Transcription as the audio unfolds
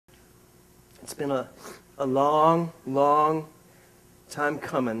It's been a long, long time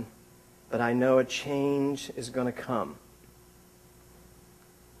coming, but I know a change is going to come.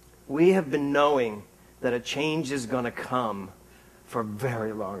 We have been knowing that a change is going to come for a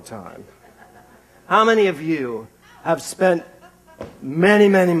very long time. How many of you have spent many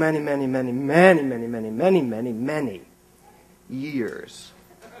years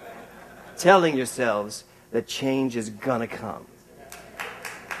telling yourselves that change is going to come?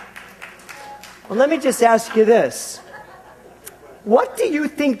 Well, let me just ask you this. What do you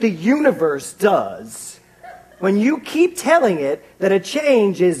think the universe does when you keep telling it that a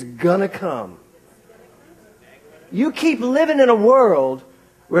change is going to come? You keep living in a world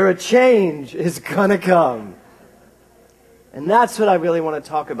where a change is going to come. And that's what I really want to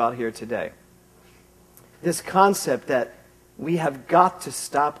talk about here today. This concept that we have got to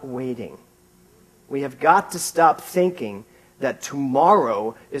stop waiting. We have got to stop thinking that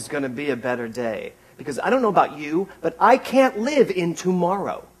tomorrow is going to be a better day. Because I don't know about you, but I can't live in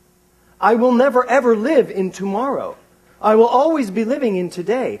tomorrow. I will never ever live in tomorrow. I will always be living in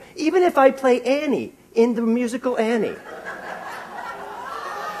today. Even if I play Annie in the musical Annie.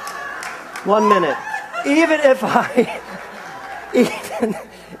 1 minute. Even if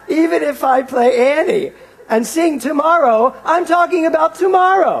I play Annie and sing tomorrow, I'm talking about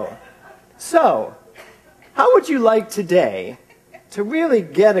tomorrow. So, how would you like today to really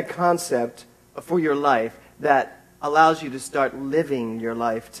get a concept for your life that allows you to start living your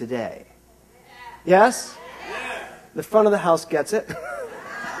life today? Yes? The front of the house gets it.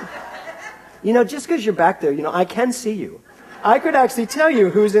 You know, just because you're back there, you know, I can see you. I could actually tell you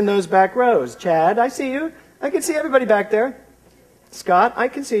who's in those back rows. Chad, I see you. I can see everybody back there. Scott, I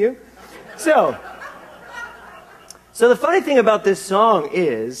can see you. So the funny thing about this song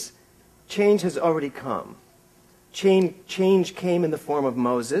is change has already come. Change came in the form of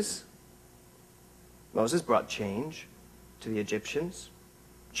Moses. Moses brought change to the Egyptians.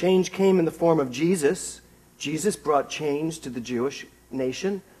 Change came in the form of Jesus. Jesus brought change to the Jewish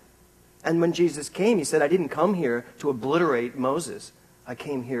nation. And when Jesus came, he said, I didn't come here to obliterate Moses. I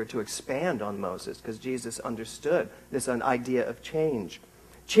came here to expand on Moses, because Jesus understood this idea of change.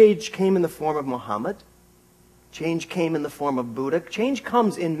 Change came in the form of Muhammad. Change came in the form of Buddha. Change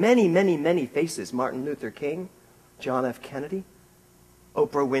comes in many faces. Martin Luther King, John F. Kennedy,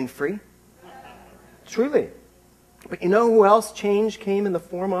 Oprah Winfrey. Truly. But you know who else change came in the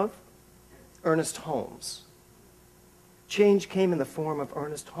form of? Ernest Holmes. Change came in the form of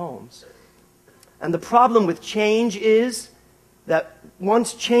Ernest Holmes. And the problem with change is that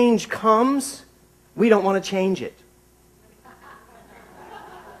once change comes, we don't want to change it.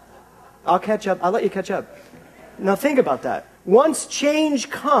 I'll catch up. I'll let you catch up. Now think about that. Once change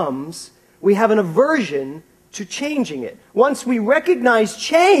comes, we have an aversion to changing it. Once we recognize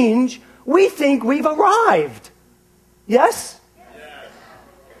change, we think we've arrived. Yes? Yes.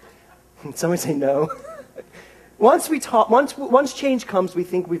 Somebody say no. Once change comes, we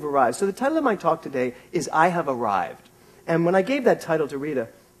think we've arrived. So the title of my talk today is I Have Arrived. And when I gave that title to Rita,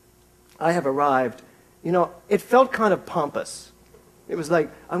 I Have Arrived, you know, it felt kind of pompous. It was like,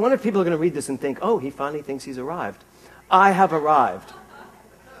 I wonder if people are going to read this and think, oh, he finally thinks he's arrived. I have arrived.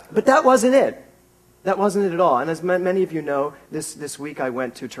 But that wasn't it. That wasn't it at all. And as many of you know, this week I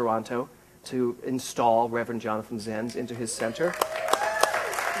went to Toronto to install Reverend Jonathan Zenz into his center.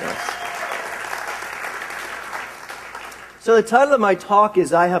 Yes. So the title of my talk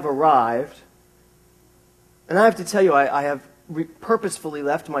is I Have Arrived. And I have to tell you, I have purposefully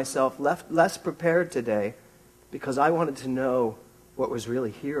left myself less prepared today because I wanted to know what was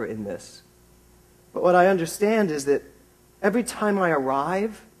really here in this. But what I understand is that every time I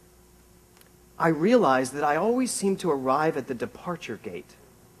arrive, I realize that I always seem to arrive at the departure gate.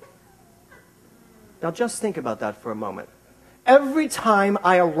 Now just think about that for a moment. Every time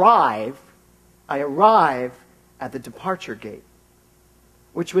I arrive at the departure gate,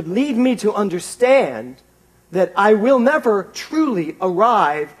 which would lead me to understand that I will never truly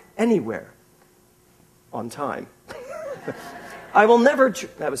arrive anywhere on time. I will never,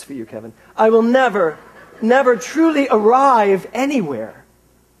 that was for you, Kevin. I will never truly arrive anywhere.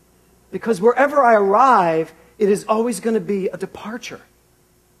 Because wherever I arrive, it is always going to be a departure.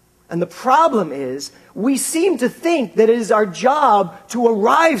 And the problem is, we seem to think that it is our job to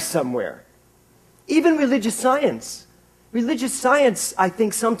arrive somewhere. Even religious science. Religious science, I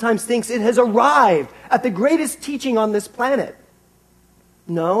think, sometimes thinks it has arrived at the greatest teaching on this planet.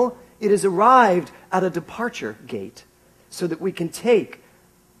 No, it has arrived at a departure gate so that we can take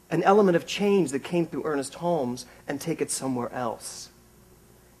an element of change that came through Ernest Holmes and take it somewhere else.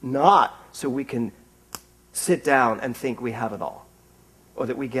 Not so we can sit down and think we have it all or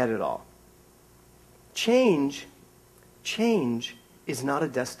that we get it all. Change is not a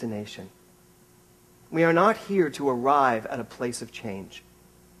destination. We are not here to arrive at a place of change.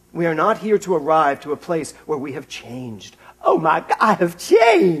 We are not here to arrive to a place where we have changed. Oh my God, I have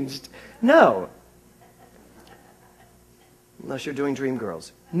changed. No. Unless you're doing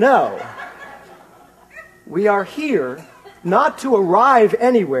Dreamgirls. No. We are here not to arrive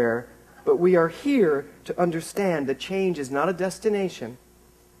anywhere, but we are here to understand that change is not a destination.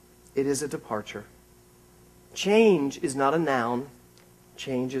 It is a departure. Change is not a noun.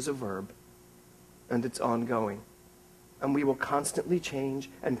 Change is a verb. And it's ongoing. And we will constantly change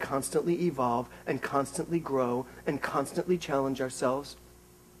and constantly evolve and constantly grow and constantly challenge ourselves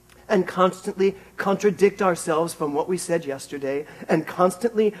and constantly contradict ourselves from what we said yesterday and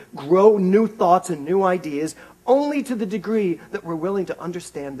constantly grow new thoughts and new ideas only to the degree that we're willing to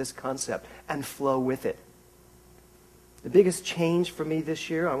understand this concept and flow with it. The biggest change for me this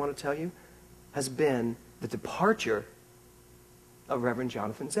year, I want to tell you, has been the departure of Reverend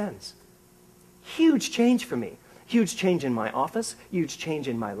Jonathan Zenz. Huge change for me. Huge change in my office, huge change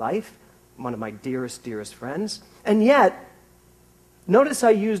in my life, one of my dearest, dearest friends. And yet, notice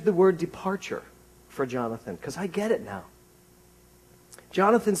I used the word departure for Jonathan, because I get it now.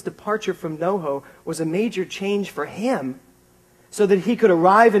 Jonathan's departure from NoHo was a major change for him so that he could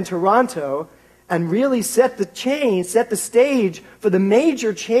arrive in Toronto and really set the stage for the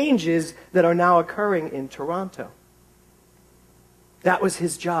major changes that are now occurring in Toronto. That was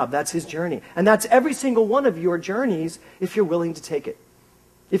his job. That's his journey. And that's every single one of your journeys if you're willing to take it.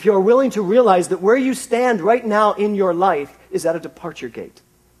 If you're willing to realize that where you stand right now in your life is at a departure gate.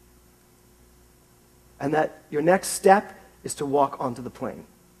 And that your next step is to walk onto the plane.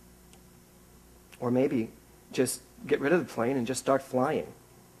 Or maybe just get rid of the plane and just start flying.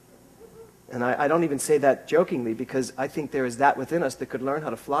 And I don't even say that jokingly, because I think there is that within us that could learn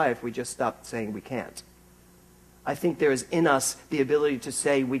how to fly if we just stopped saying we can't. I think there is in us the ability to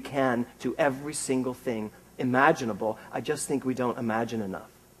say we can to every single thing imaginable. I just think we don't imagine enough.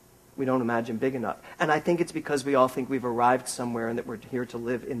 We don't imagine big enough. And I think it's because we all think we've arrived somewhere and that we're here to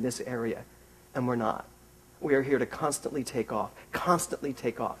live in this area. And we're not. We are here to constantly take off. Constantly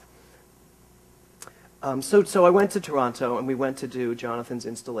take off. So I went to Toronto and we went to do Jonathan's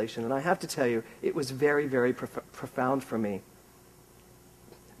installation. And I have to tell you, it was very, very profound for me.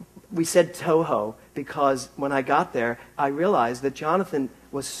 We said NoHo because when I got there, I realized that Jonathan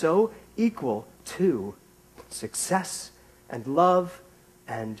was so equal to success and love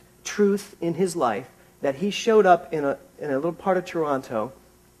and truth in his life that he showed up in a little part of Toronto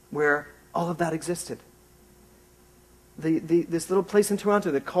where all of that existed. This little place in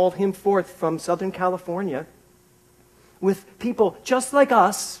Toronto that called him forth from Southern California with people just like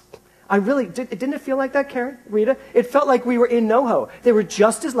us. Didn't it feel like that, Karen, Rita? It felt like we were in NoHo. They were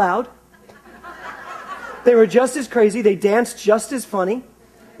just as loud. They were just as crazy. They danced just as funny.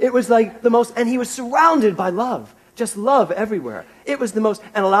 It was like the most, and he was surrounded by love. Just love everywhere. It was the most,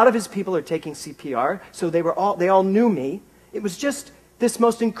 and a lot of his people are taking CPR, so they all knew me. It was just this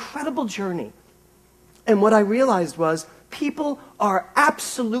most incredible journey. And what I realized was people are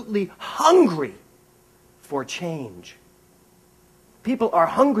absolutely hungry for change. People are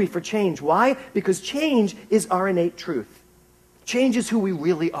hungry for change. Why? Because change is our innate truth. Change is who we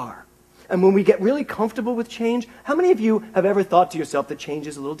really are. And when we get really comfortable with change, how many of you have ever thought to yourself that change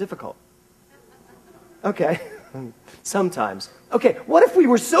is a little difficult? Okay, sometimes. Okay, what if we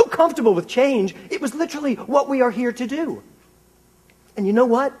were so comfortable with change, it was literally what we are here to do? And you know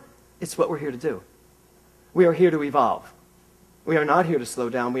what? It's what we're here to do. We are here to evolve. We are not here to slow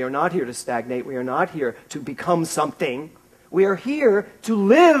down. We are not here to stagnate. We are not here to become something. We are here to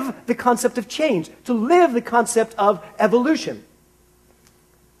live the concept of change, to live the concept of evolution.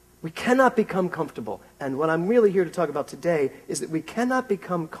 We cannot become comfortable. And what I'm really here to talk about today is that we cannot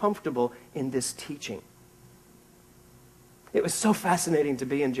become comfortable in this teaching. It was so fascinating to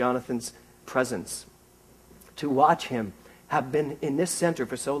be in Jonathan's presence, to watch him have been in this center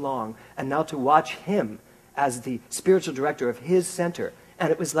for so long, and now to watch him as the spiritual director of his center. And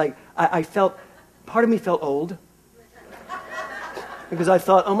it was like, I felt, part of me felt old, because I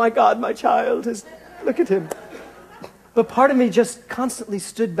thought, oh my God, my child is, look at him. But part of me just constantly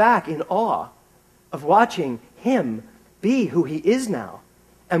stood back in awe of watching him be who he is now,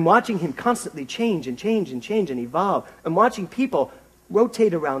 and watching him constantly change and change and change and evolve, and watching people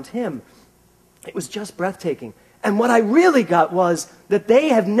rotate around him. It was just breathtaking. And what I really got was that they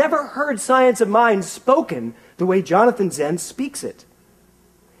have never heard science of mind spoken the way Jonathan Zenz speaks it.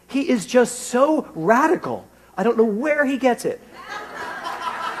 He is just so radical. I don't know where he gets it.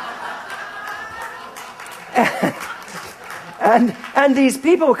 And these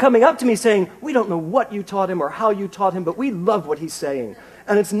people were coming up to me saying, we don't know what you taught him or how you taught him, but we love what he's saying.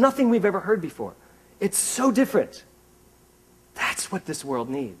 And it's nothing we've ever heard before. It's so different. That's what this world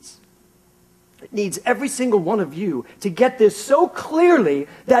needs. It needs every single one of you to get this so clearly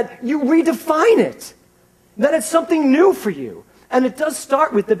that you redefine it. That it's something new for you. And it does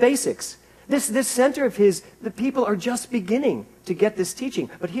start with the basics. This center of his, the people are just beginning to get this teaching.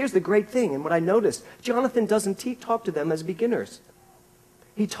 But here's the great thing, and what I noticed, Jonathan doesn't talk to them as beginners.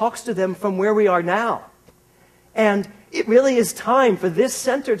 He talks to them from where we are now. And it really is time for this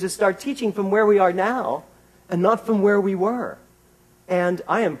center to start teaching from where we are now and not from where we were. And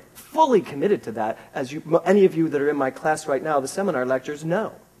I am fully committed to that, as any of you that are in my class right now, the seminar lectures,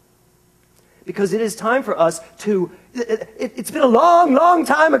 know. Because it is time for us to, it's been a long, long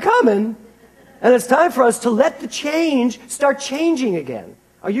time a-coming, and it's time for us to let the change start changing again.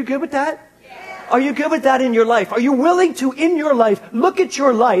 Are you good with that? Yeah. Are you good with that in your life? Are you willing to, in your life, look at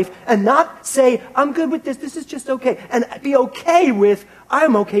your life and not say, I'm good with this is just okay, and be okay with,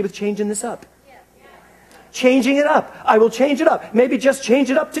 I'm okay with changing this up. Yeah. Yeah. Changing it up. I will change it up. Maybe just change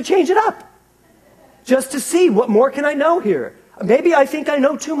it up to change it up. Just to see, what more can I know here? Maybe I think I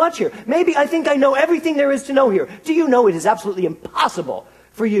know too much here. Maybe I think I know everything there is to know here. Do you know it is absolutely impossible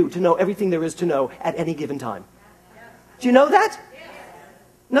for you to know everything there is to know at any given time? Do you know that?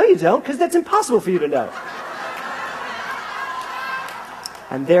 No, you don't, because that's impossible for you to know.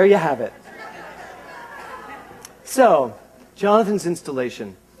 And there you have it. So, Jonathan's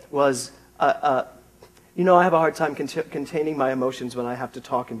installation was, I have a hard time containing my emotions when I have to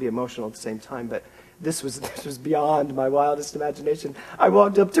talk and be emotional at the same time, but this was beyond my wildest imagination. I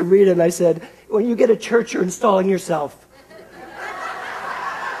walked up to Rita and I said, when you get a church, you're installing yourself.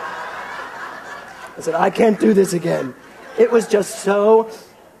 I said, I can't do this again. It was just so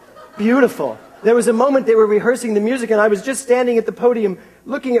beautiful. There was a moment they were rehearsing the music and I was just standing at the podium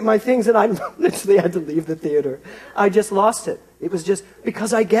looking at my things and I literally had to leave the theater. I just lost it. It was just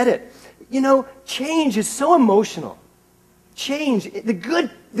because I get it. You know, change is so emotional. Change, the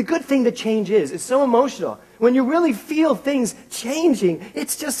good thing that change is so emotional. When you really feel things changing,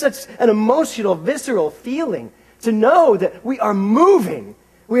 it's just such an emotional, visceral feeling to know that we are moving,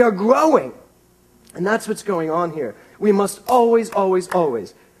 we are growing. And that's what's going on here. We must always, always,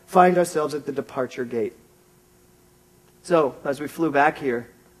 always find ourselves at the departure gate. So, as we flew back here,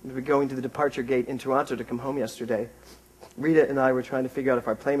 we were going to the departure gate in Toronto to come home yesterday. Rita and I were trying to figure out if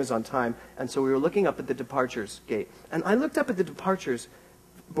our plane was on time, and so we were looking up at the departures gate. And I looked up at the departures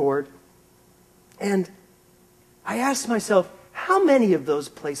board, and I asked myself, how many of those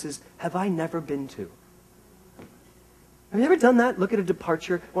places have I never been to? Have you ever done that? Look at a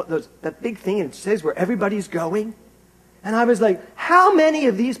departure, that big thing, and it says where everybody's going. And I was like, how many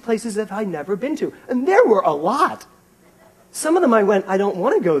of these places have I never been to? And there were a lot. Some of them I went, I don't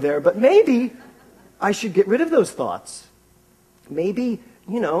want to go there, but maybe I should get rid of those thoughts. Maybe,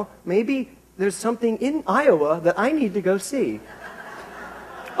 maybe there's something in Iowa that I need to go see.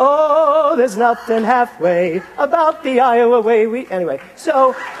 Oh, there's nothing halfway about the Iowa way. Anyway,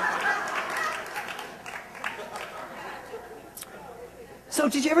 so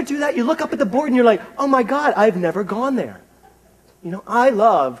did you ever do that? You look up at the board and you're like, oh my God, I've never gone there. I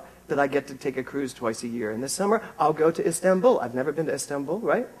love that I get to take a cruise twice a year. And this summer, I'll go to Istanbul. I've never been to Istanbul,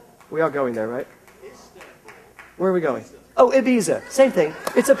 right? We are going there, right? Where are we going? Oh, Ibiza. Same thing.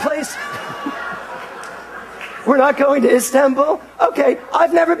 It's a place. We're not going to Istanbul? Okay,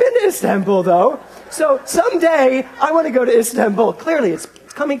 I've never been to Istanbul, though. So someday, I want to go to Istanbul. Clearly, it's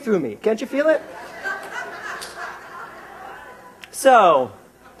coming through me. Can't you feel it? So,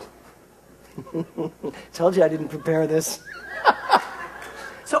 told you I didn't prepare this.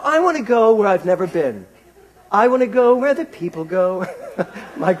 So I want to go where I've never been. I want to go where the people go.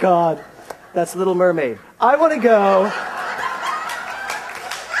 My God, that's Little Mermaid. I want to go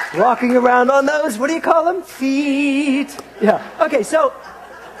walking around on those, what do you call them? Feet. Yeah. Okay, so,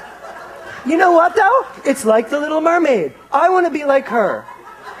 you know what, though? It's like the Little Mermaid. I want to be like her.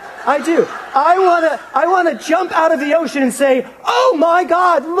 I do. I want to jump out of the ocean and say, oh my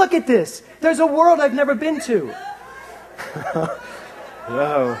God, look at this. There's a world I've never been to.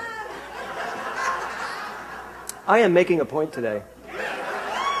 Whoa. I am making a point today.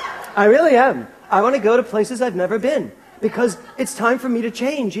 I really am. I want to go to places I've never been because it's time for me to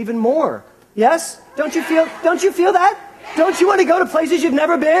change even more. Yes? Don't you feel that? Don't you want to go to places you've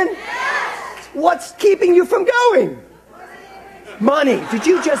never been? Yes. What's keeping you from going? Money. Did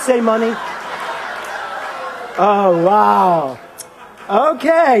you just say money? Oh, wow.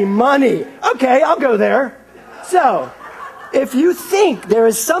 Okay, money. Okay, I'll go there. So, If you think there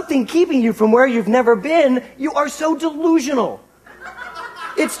is something keeping you from where you've never been, you are so delusional.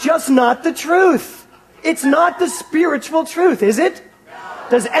 It's just not the truth. It's not the spiritual truth, is it?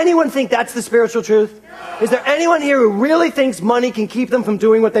 Does anyone think that's the spiritual truth? Is there anyone here who really thinks money can keep them from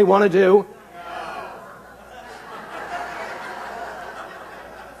doing what they want to do?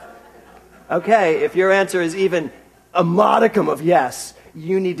 Okay, if your answer is even a modicum of yes,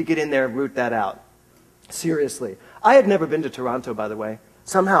 you need to get in there and root that out. Seriously. I had never been to Toronto, by the way.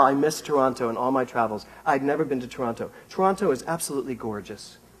 Somehow I missed Toronto in all my travels. I'd never been to Toronto. Toronto is absolutely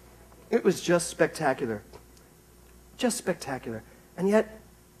gorgeous. It was just spectacular. Just spectacular. And yet,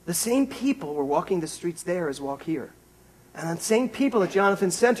 the same people were walking the streets there as walk here. And the same people at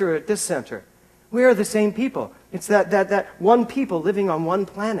Jonathan Center are at this center. We are the same people. It's that one people living on one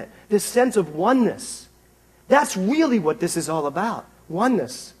planet. This sense of oneness. That's really what this is all about.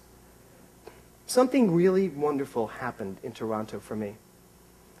 Oneness. Something really wonderful happened in Toronto for me.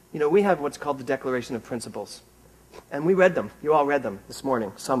 You know, we have what's called the Declaration of Principles. And we read them. You all read them this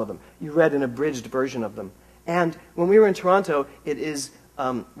morning, some of them. You read an abridged version of them. And when we were in Toronto, it is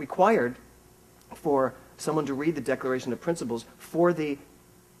required for someone to read the Declaration of Principles for the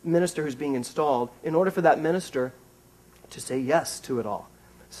minister who's being installed in order for that minister to say yes to it all.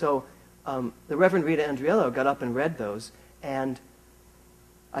 So the Reverend Rita Andriello got up and read those, and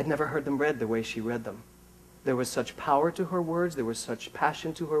I'd never heard them read the way she read them. There was such power to her words. There was such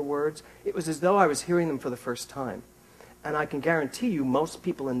passion to her words. It was as though I was hearing them for the first time. And I can guarantee you most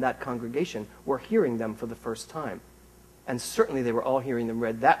people in that congregation were hearing them for the first time. And certainly they were all hearing them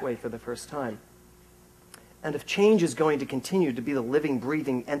read that way for the first time. And if change is going to continue to be the living,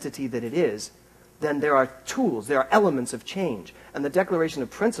 breathing entity that it is, then there are tools, there are elements of change. And the Declaration of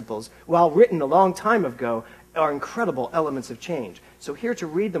Principles, while written a long time ago, are incredible elements of change. So here to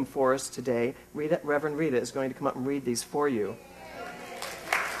read them for us today, Reverend Rita is going to come up and read these for you.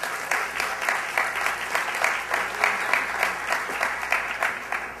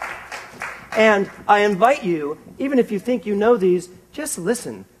 And I invite you, even if you think you know these, just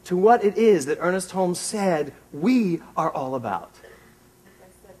listen to what it is that Ernest Holmes said we are all about. Like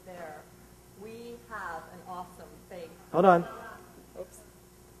I said there, we have an awesome faith. Hold on. Oops.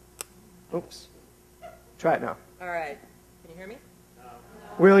 Oops. Try it now. All right. Can you hear me?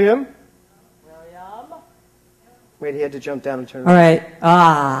 William? William? Wait, he had to jump down and turn All right.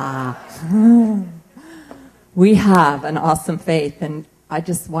 We have an awesome faith, and I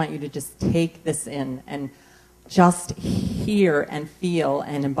just want you to just take this in and just hear and feel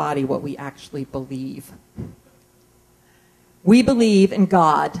and embody what we actually believe. We believe in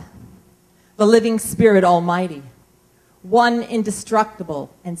God, the living Spirit Almighty, one indestructible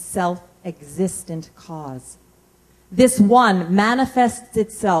and self-existent cause. This one manifests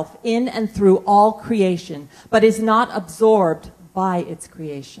itself in and through all creation, but is not absorbed by its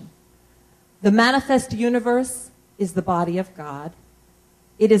creation. The manifest universe is the body of God.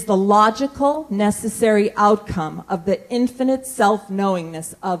 It is the logical, necessary outcome of the infinite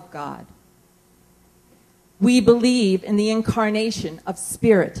self-knowingness of God. We believe in the incarnation of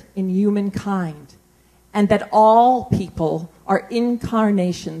spirit in humankind, and that all people are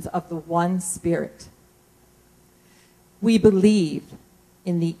incarnations of the one Spirit. We believe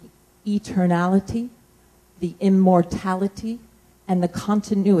in the eternality, the immortality, and the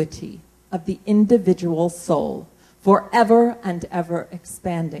continuity of the individual soul, forever and ever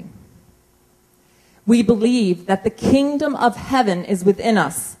expanding. We believe that the kingdom of heaven is within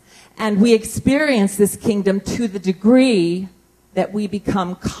us, and we experience this kingdom to the degree that we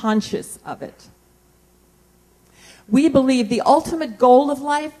become conscious of it. We believe the ultimate goal of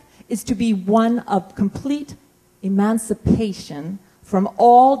life is to be one of complete emancipation from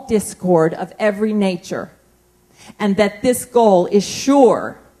all discord of every nature, and that this goal is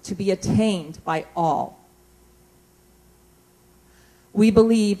sure to be attained by all. We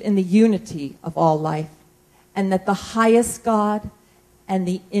believe in the unity of all life, and that the highest God and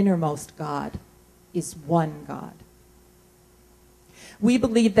the innermost God is one God. We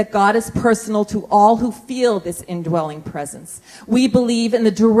believe that God is personal to all who feel this indwelling presence. We believe in the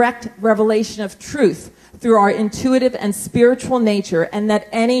direct revelation of truth through our intuitive and spiritual nature, and that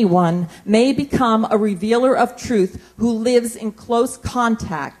anyone may become a revealer of truth who lives in close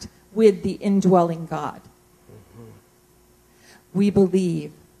contact with the indwelling God. We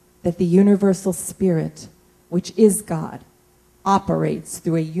believe that the universal spirit, which is God, operates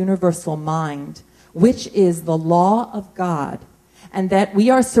through a universal mind, which is the law of God, and that we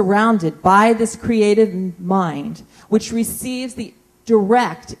are surrounded by this creative mind, which receives the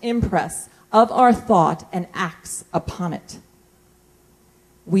direct impress of our thought and acts upon it.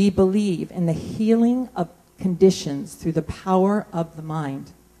 We believe in the healing of conditions through the power of the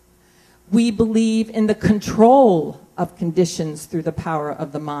mind. We believe in the control of conditions through the power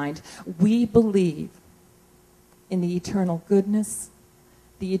of the mind. We believe in the eternal goodness,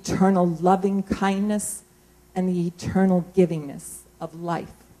 the eternal loving kindness, and the eternal givingness of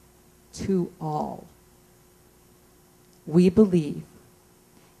life to all. We believe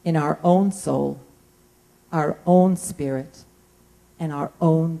in our own soul, our own spirit, and our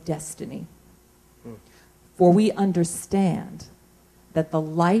own destiny. For we understand that the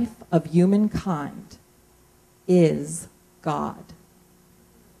life of humankind is God.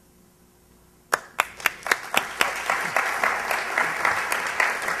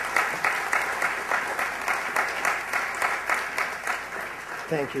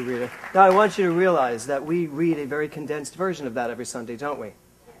 Thank you, Rita. Now, I want you to realize that we read a very condensed version of that every Sunday, don't we?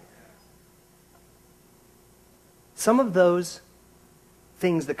 Some of those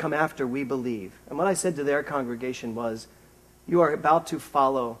things that come after we believe, and what I said to their congregation was, you are about to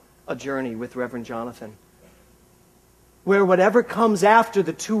follow a journey with Reverend Jonathan, where whatever comes after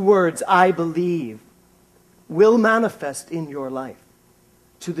the two words, I believe, will manifest in your life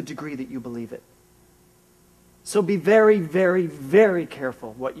to the degree that you believe it. So be very, very, very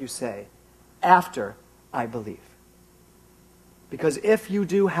careful what you say after I believe. Because if you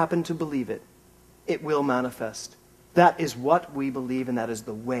do happen to believe it, it will manifest. That is what we believe, and that is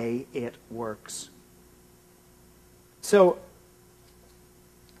the way it works. So,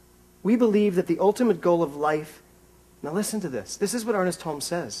 we believe that the ultimate goal of life, now listen to this. This is what Ernest Holmes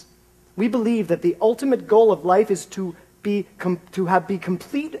says. We believe that the ultimate goal of life is to be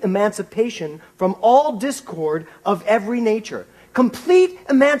complete emancipation from all discord of every nature. Complete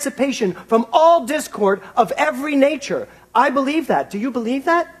emancipation from all discord of every nature. I believe that. Do you believe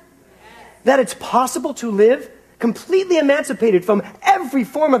that? Yes. That it's possible to live completely emancipated from every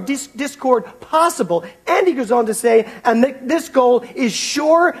form of discord possible. And he goes on to say, and this goal is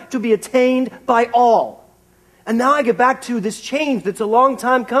sure to be attained by all. And now I get back to this change that's a long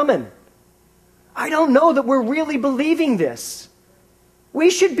time coming. I don't know that we're really believing this.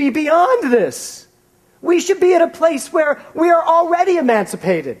 We should be beyond this. We should be at a place where we are already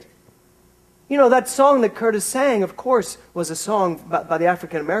emancipated. You know, that song that Curtis sang, of course, was a song by the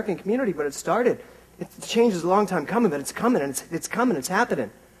African American community, but it started. The change is a long time coming, but it's coming, and it's coming, it's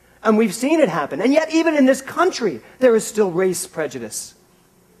happening. And we've seen it happen. And yet, even in this country, there is still race prejudice.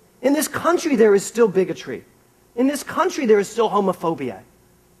 In this country, there is still bigotry. In this country, there is still homophobia.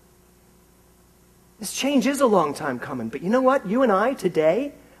 This change is a long time coming, but you know what? You and I,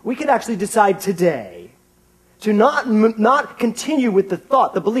 today, we could actually decide today to not continue with the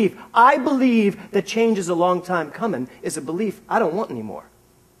thought, the belief, I believe that change is a long time coming, is a belief I don't want anymore.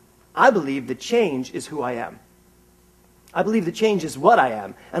 I believe that change is who I am. I believe that change is what I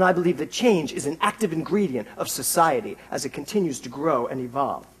am, and I believe that change is an active ingredient of society as it continues to grow and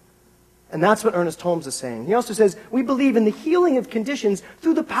evolve. And that's what Ernest Holmes is saying. He also says, we believe in the healing of conditions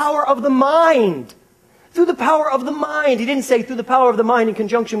through the power of the mind. Through the power of the mind. He didn't say through the power of the mind in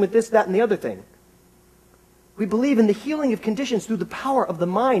conjunction with this, that, and the other thing. We believe in the healing of conditions through the power of the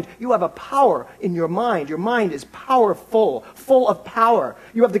mind. You have a power in your mind. Your mind is powerful, full of power.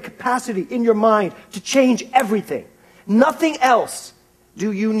 You have the capacity in your mind to change everything. Nothing else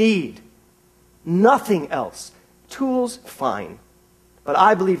do you need. Nothing else. Tools, fine. But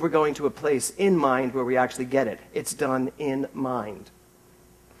I believe we're going to a place in mind where we actually get it. It's done in mind.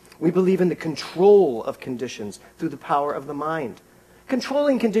 We believe in the control of conditions through the power of the mind.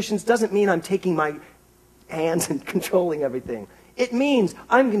 Controlling conditions doesn't mean I'm taking my hands and controlling everything. It means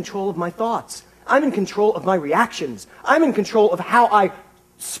I'm in control of my thoughts. I'm in control of my reactions. I'm in control of how I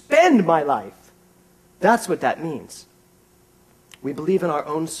spend my life. That's what that means. We believe in our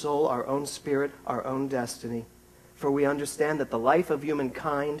own soul, our own spirit, our own destiny. For we understand that the life of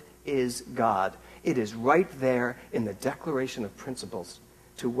humankind is God. It is right there in the Declaration of Principles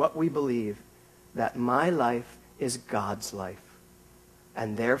to what we believe, that my life is God's life.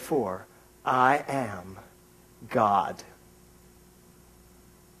 And therefore, I am God.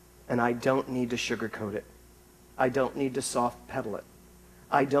 And I don't need to sugarcoat it. I don't need to soft pedal it.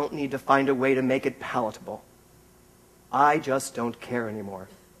 I don't need to find a way to make it palatable. I just don't care anymore.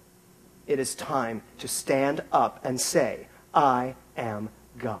 It is time to stand up and say, I am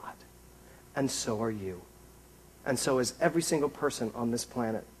God. And so are you. And so is every single person on this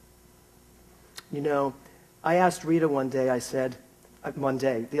planet. You know, I asked Rita the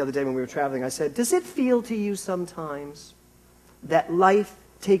other day when we were traveling, I said, does it feel to you sometimes that life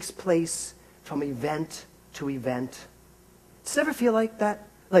takes place from event to event? Does it ever feel like that?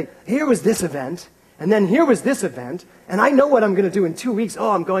 Like, here was this event, And then here was this event, and I know what I'm going to do in 2 weeks.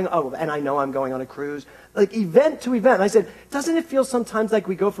 And I know I'm going on a cruise. Like event to event. And I said, doesn't it feel sometimes like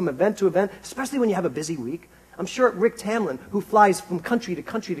we go from event to event, especially when you have a busy week? I'm sure Rick Tamlin, who flies from country to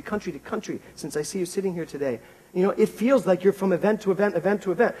country to country to country, since I see you sitting here today, it feels like you're from event to event, event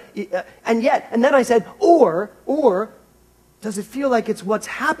to event. And then I said, or does it feel like it's what's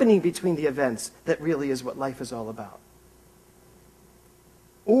happening between the events that really is what life is all about?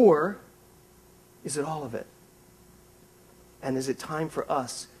 Or is it all of it? And is it time for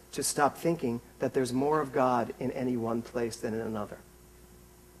us to stop thinking that there's more of God in any one place than in another?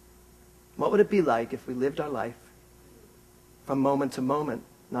 What would it be like if we lived our life from moment to moment,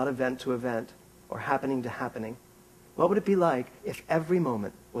 not event to event, or happening to happening? What would it be like if every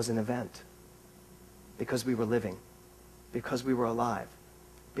moment was an event? Because we were living, because we were alive,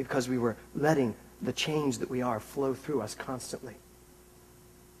 because we were letting the change that we are flow through us constantly.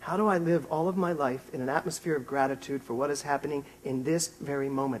 How do I live all of my life in an atmosphere of gratitude for what is happening in this very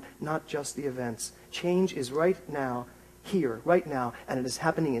moment, not just the events? Change is right now, here, right now, and it is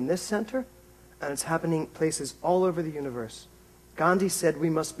happening in this center, and it's happening places all over the universe. Gandhi said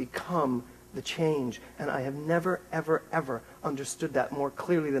we must become the change, and I have never, ever, ever understood that more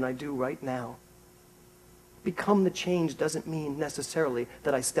clearly than I do right now. Become the change doesn't mean necessarily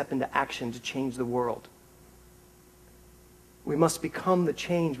that I step into action to change the world. We must become the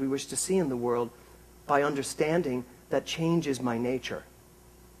change we wish to see in the world by understanding that change is my nature.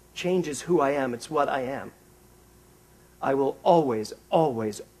 Change is who I am. It's what I am. I will always,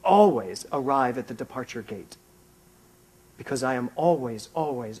 always, always arrive at the departure gate because I am always,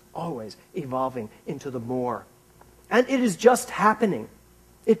 always, always evolving into the more. And it is just happening.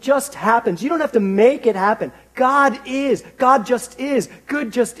 It just happens. You don't have to make it happen. God is. God just is.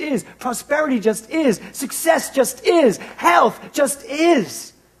 Good just is. Prosperity just is. Success just is. Health just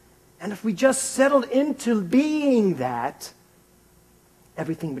is. And if we just settled into being that,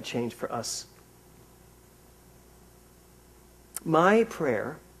 everything would change for us. My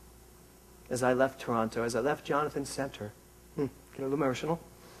prayer, as I left Toronto, as I left Jonathan's Center, get a little emotional.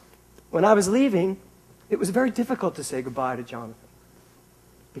 When I was leaving, it was very difficult to say goodbye to Jonathan.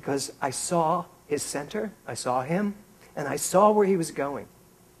 Because I saw his center, I saw him, and I saw where he was going.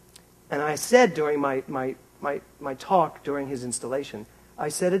 And I said during my talk during his installation, I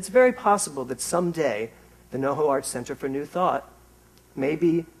said, it's very possible that someday the NoHo Arts Center for New Thought may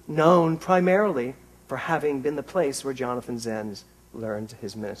be known primarily for having been the place where Jonathan Zenz learned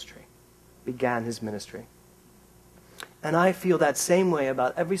his ministry, began his ministry. And I feel that same way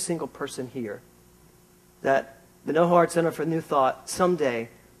about every single person here, that the NoHo Arts Center for New Thought someday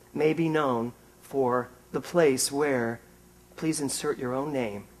may be known for the place where, please insert your own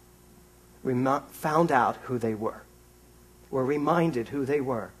name, found out who they were reminded who they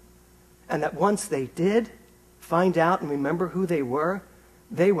were. And that once they did find out and remember who they were,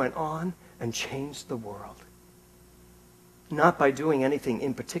 they went on and changed the world. Not by doing anything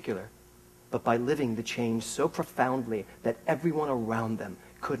in particular, but by living the change so profoundly that everyone around them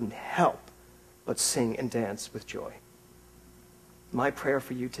couldn't help but sing and dance with joy. My prayer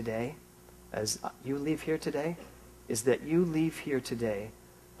for you today, as you leave here today, is that you leave here today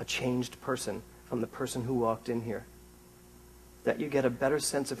a changed person from the person who walked in here. That you get a better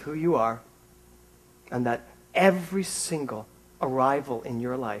sense of who you are, and that every single arrival in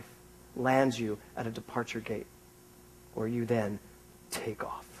your life lands you at a departure gate, where you then take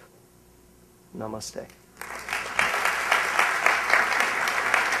off. Namaste.